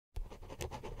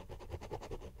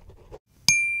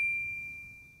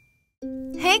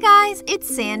Hey guys,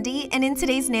 it's Sandy, and in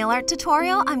today's nail art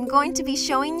tutorial, I'm going to be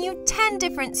showing you 10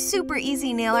 different super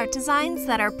easy nail art designs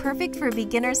that are perfect for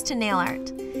beginners to nail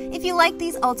art. If you like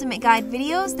these ultimate guide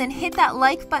videos, then hit that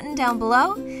like button down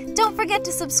below. Don't forget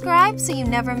to subscribe so you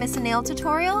never miss a nail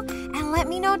tutorial, and let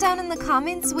me know down in the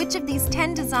comments which of these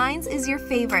 10 designs is your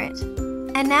favorite.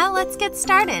 And now let's get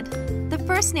started. The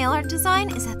first nail art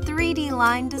design is a 3D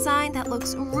line design that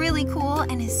looks really cool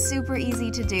and is super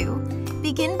easy to do.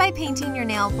 Begin by painting your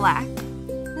nail black.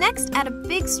 Next, add a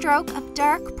big stroke of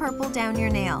dark purple down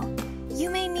your nail. You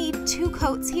may need 2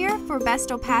 coats here for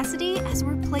best opacity as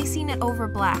we're placing it over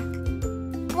black.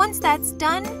 Once that's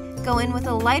done, go in with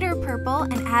a lighter purple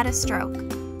and add a stroke.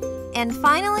 And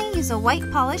finally, use a white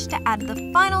polish to add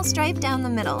the final stripe down the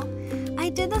middle. I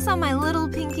did this on my little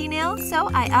pinky nail, so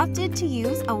I opted to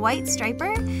use a white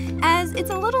striper as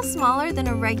it's a little smaller than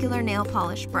a regular nail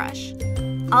polish brush.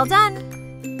 All done!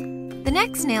 The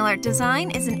next nail art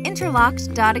design is an interlocked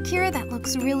dotacure that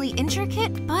looks really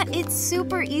intricate, but it's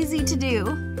super easy to do.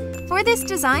 For this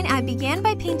design, I began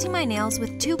by painting my nails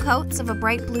with 2 coats of a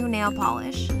bright blue nail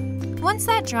polish. Once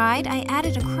that dried, I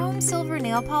added a chrome silver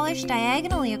nail polish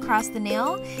diagonally across the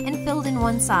nail and filled in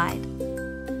one side.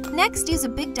 Next, use a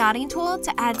big dotting tool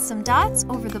to add some dots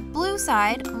over the blue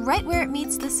side right where it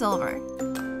meets the silver.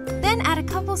 Then add a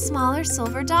couple smaller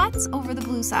silver dots over the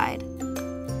blue side.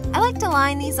 I like to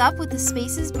line these up with the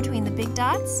spaces between the big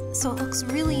dots so it looks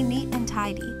really neat and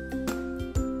tidy.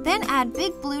 Then add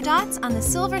big blue dots on the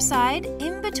silver side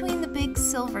in between the big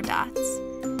silver dots.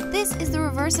 This is the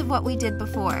reverse of what we did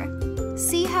before.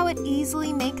 See how it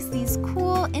easily makes these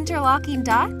cool interlocking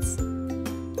dots?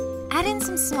 Add in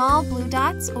some small blue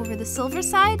dots over the silver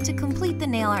side to complete the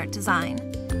nail art design.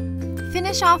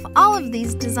 Finish off all of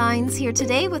these designs here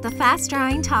today with a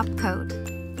fast-drying top coat.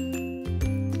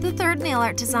 The third nail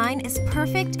art design is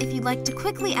perfect if you'd like to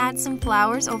quickly add some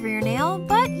flowers over your nail,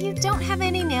 but you don't have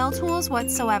any nail tools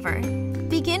whatsoever.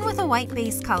 Begin with a white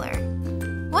base color.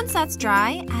 Once that's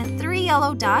dry, add 3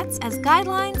 yellow dots as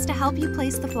guidelines to help you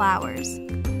place the flowers.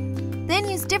 Then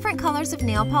use different colors of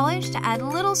nail polish to add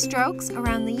little strokes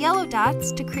around the yellow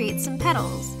dots to create some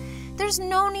petals. There's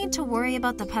no need to worry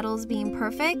about the petals being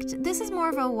perfect. This is more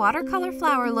of a watercolor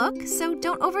flower look, so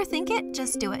don't overthink it,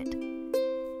 just do it.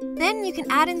 Then you can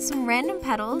add in some random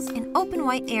petals in open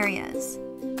white areas.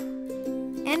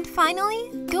 And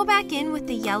finally, go back in with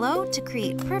the yellow to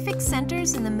create perfect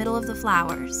centers in the middle of the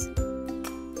flowers.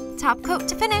 Top coat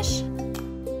to finish!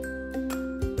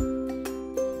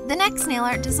 The next nail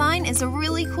art design is a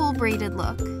really cool braided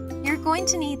look. You're going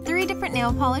to need 3 different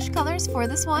nail polish colors for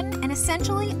this one, and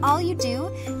essentially all you do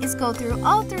is go through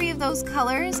all 3 of those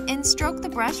colors and stroke the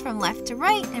brush from left to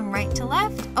right and right to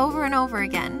left over and over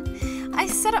again. I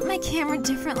set up my camera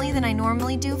differently than I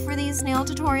normally do for these nail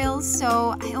tutorials,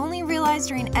 so I only realized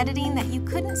during editing that you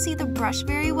couldn't see the brush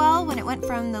very well when it went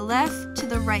from the left to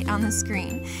the right on the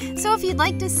screen. So if you'd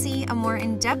like to see a more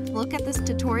in-depth look at this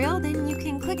tutorial, then you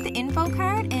can click the info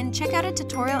card and check out a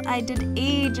tutorial I did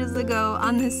ages ago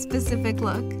on this specific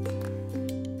look.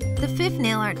 The 5th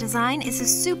nail art design is a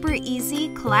super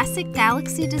easy, classic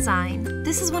galaxy design.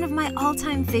 This is one of my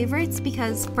all-time favorites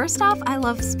because first off, I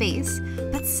love space,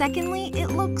 but secondly,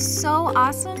 it looks so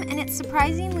awesome and it's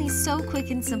surprisingly so quick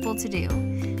and simple to do.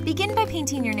 Begin by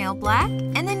painting your nail black,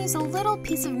 and then use a little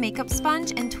piece of makeup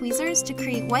sponge and tweezers to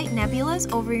create white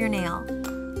nebulas over your nail.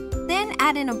 Then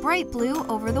add in a bright blue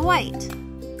over the white.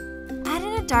 Add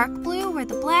in a dark blue where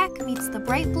the black meets the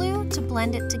bright blue to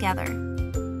blend it together.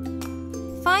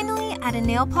 Finally, add a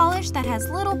nail polish that has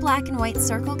little black and white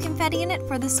circle confetti in it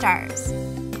for the stars.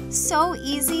 So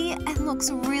easy and looks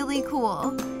really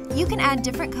cool. You can add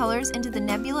different colors into the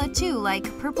nebula too,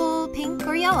 like purple, pink,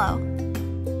 or yellow.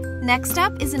 Next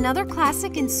up is another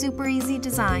classic and super easy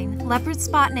design, leopard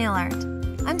spot nail art.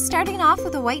 I'm starting off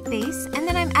with a white base, and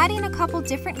then I'm adding a couple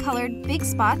different colored big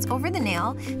spots over the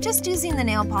nail, just using the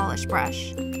nail polish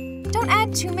brush. Don't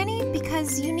add too many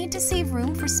because you need to save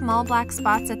room for small black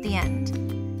spots at the end.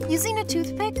 Using a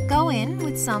toothpick, go in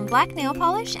with some black nail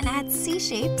polish and add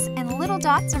C-shapes and little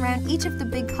dots around each of the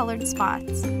big colored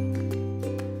spots.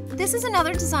 This is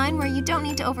another design where you don't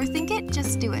need to overthink it,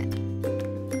 just do it.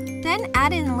 Then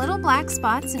add in little black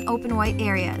spots in open white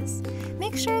areas.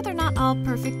 Make sure they're not all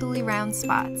perfectly round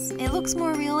spots. It looks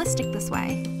more realistic this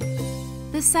way.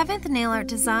 The 7th nail art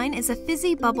design is a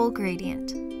fizzy bubble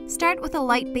gradient. Start with a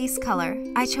light base color.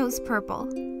 I chose purple.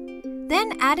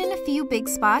 Then add in a few big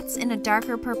spots in a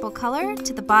darker purple color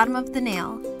to the bottom of the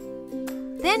nail.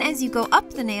 Then as you go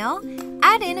up the nail,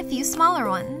 add in a few smaller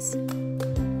ones.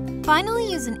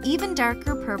 Finally, use an even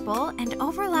darker purple and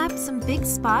overlap some big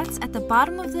spots at the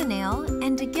bottom of the nail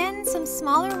and again some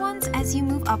smaller ones as you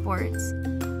move upwards.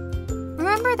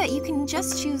 Remember that you can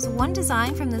just choose one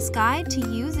design from this guide to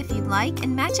use if you'd like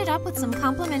and match it up with some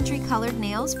complementary colored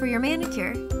nails for your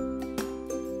manicure.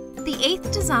 The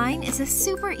 8th design is a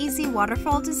super easy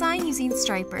waterfall design using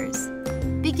stripers.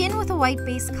 Begin with a white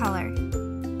base color.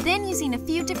 Then, using a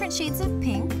few different shades of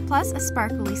pink plus a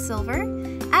sparkly silver,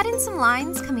 add in some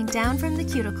lines coming down from the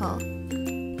cuticle.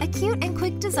 A cute and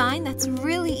quick design that's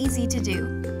really easy to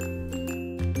do.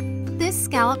 This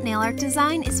scallop nail art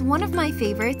design is one of my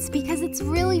favorites because it's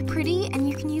really pretty and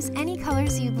you can use any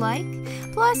colors you'd like.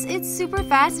 Plus, it's super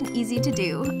fast and easy to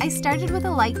do. I started with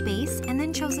a light base and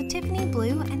then chose a Tiffany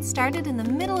blue and started in the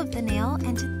middle of the nail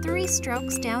and did 3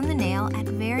 strokes down the nail at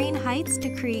varying heights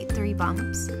to create 3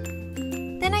 bumps.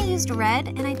 Then I used red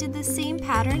and I did the same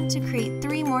pattern to create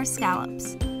 3 more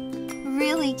scallops.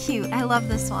 Really cute, I love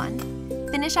this one.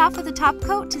 Finish off with a top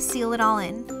coat to seal it all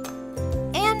in.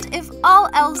 And if all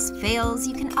else fails,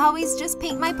 you can always just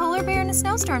paint my polar bear in a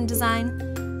snowstorm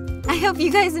design. I hope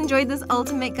you guys enjoyed this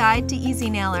ultimate guide to easy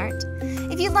nail art.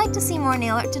 If you'd like to see more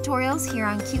nail art tutorials here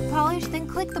on Cute Polish, then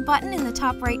click the button in the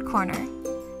top right corner.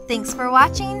 Thanks for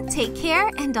watching, take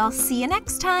care, and I'll see you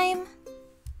next time!